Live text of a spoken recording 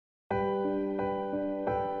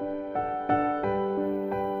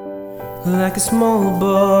like a small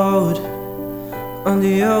boat on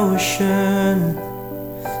the ocean,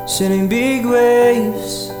 sending big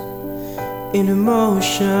waves into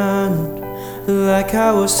motion. Like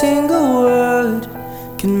how a single word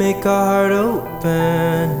can make a heart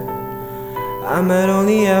open. I might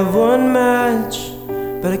only have one match,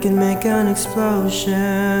 but I can make an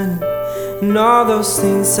explosion. And all those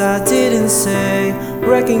things I didn't say,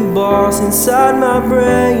 wrecking balls inside my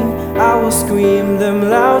brain, I will scream them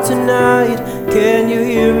loud tonight. Can you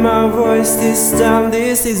hear my voice this time?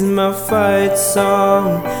 This is my fight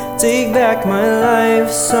song. Take back my life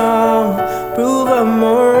song. Prove I'm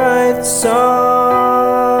alright song.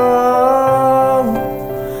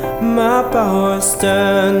 My power's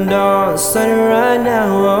turned on, starting right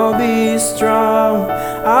now, I'll be strong.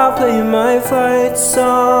 I'll play my fight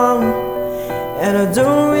song. And I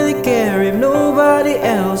don't really care if nobody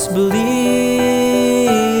else believes,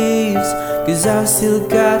 'cause I've still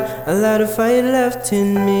got a lot of fight left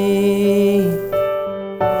in me.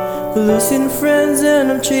 Losing friends and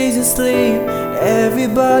I'm chasing sleep.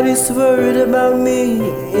 Everybody's worried about me.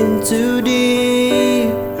 In too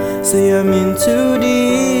deep, say I'm in too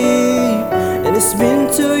deep. And it's been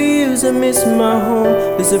 2 years, I miss my home.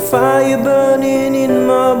 There's a fire burning in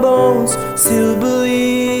my bones. Still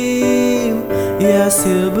believe, yeah, I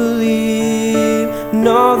still believe in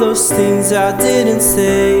all those things I didn't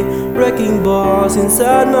say, wrecking balls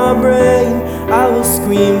inside my brain. I will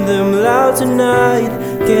scream them loud tonight.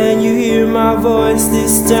 Can you hear my voice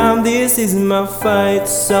this time? This is my fight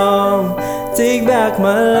song. Take back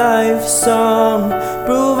my life song.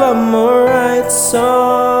 Prove I'm alright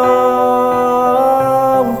song.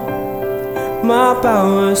 My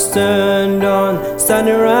power's turned on,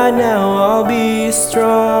 starting right now, I'll be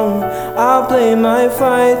strong. I'll play my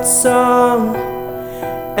fight song.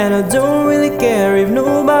 And I don't really care if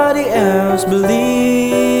nobody else believes,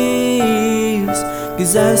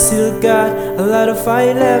 'cause I still got a lot of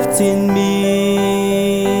fight left in me.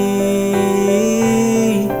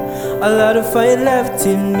 A lot of fight left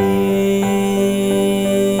in me.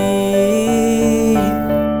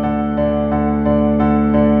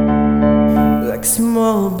 Like a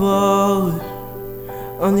small boat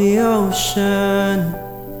on the ocean,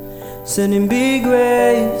 sending big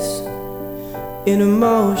waves into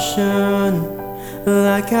motion.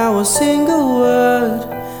 Like how a single word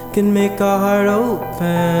can make a heart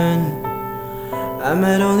open. I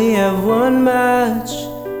might only have one match,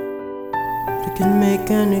 but I can make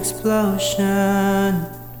an explosion.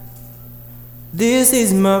 This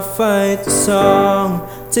is my fight song.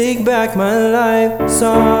 Take back my life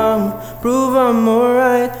song. Prove I'm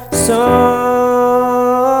alright song.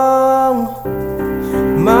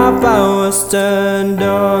 My power's turned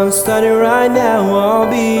on, starting right now, I'll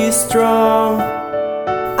be strong.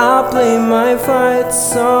 I'll play my fight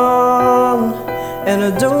song. And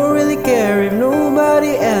I don't really care if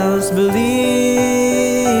nobody else believes,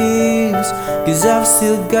 'cause I've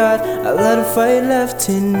still got a lot of fight left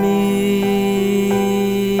in me.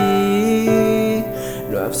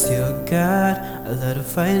 No, I've still got a lot of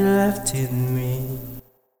fight left in me.